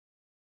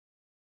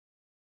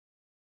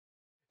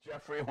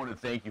Jeffrey, I want to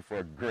thank you for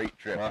a great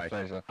trip. My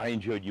pleasure. I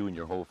enjoyed you and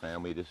your whole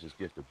family. This is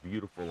just a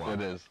beautiful,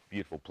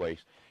 beautiful place.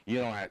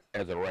 You know,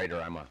 as a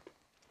writer, I'm a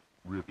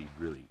really,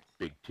 really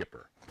big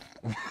tipper.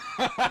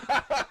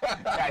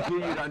 I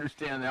knew you'd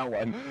understand that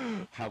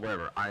one.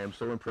 However, I am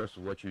so impressed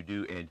with what you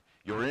do and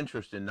your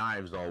interest in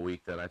knives all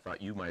week that I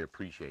thought you might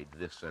appreciate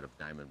this set of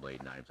diamond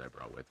blade knives I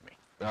brought with me.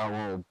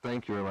 Well,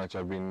 thank you very much.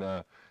 I've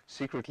been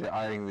secretly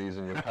eyeing these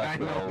in your pack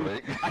all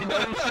week. I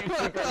noticed you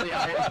secretly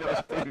eyeing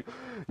those too.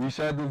 You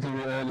showed them to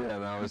me earlier,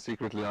 and I was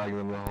secretly eyeing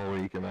them the whole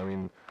week. And I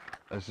mean,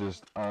 it's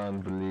just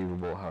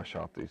unbelievable how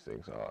sharp these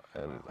things are,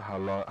 and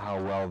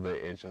how well they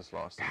age us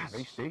last. Yeah,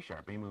 they stay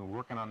sharp. I mean, we were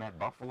working on that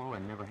buffalo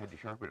and never had to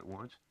sharpen it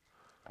once.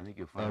 I think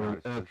you'll find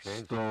out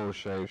it's still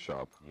shave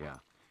sharp. Yeah,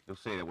 you'll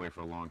stay that way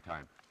for a long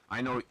time.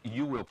 I know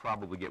you will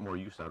probably get more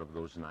use out of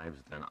those knives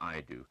than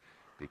I do,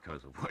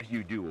 because of what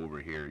you do over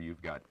here.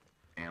 You've got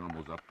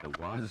animals up the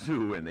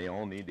wazoo, and they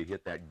all need to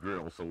hit that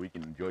grill so we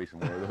can enjoy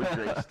some more of those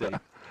great steaks.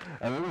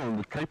 And then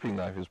the caping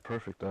knife is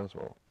perfect as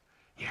well.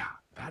 Yeah,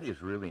 that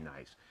is really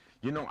nice.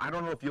 You know, I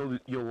don't know if you'll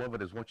love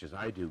it as much as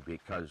I do,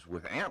 because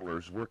with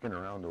antlers, working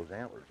around those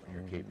antlers when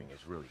you're caping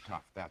is really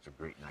tough. That's a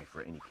great knife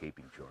for any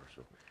caping chore.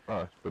 So.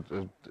 But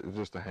it's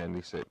just a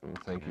handy set, and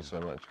thank you so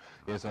much.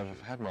 Yes,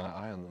 I've had my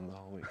eye on them the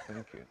whole week.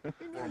 Thank you.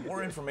 For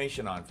more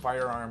information on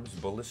firearms,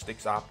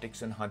 ballistics,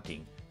 optics, and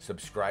hunting,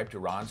 subscribe to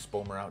Ron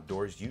Spomer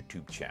Outdoors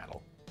YouTube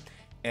channel.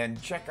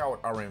 And check out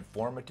our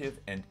informative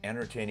and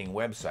entertaining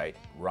website,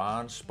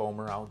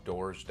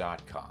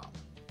 ronspomeroutdoors.com.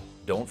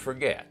 Don't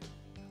forget,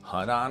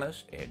 hunt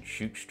honest and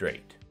shoot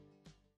straight.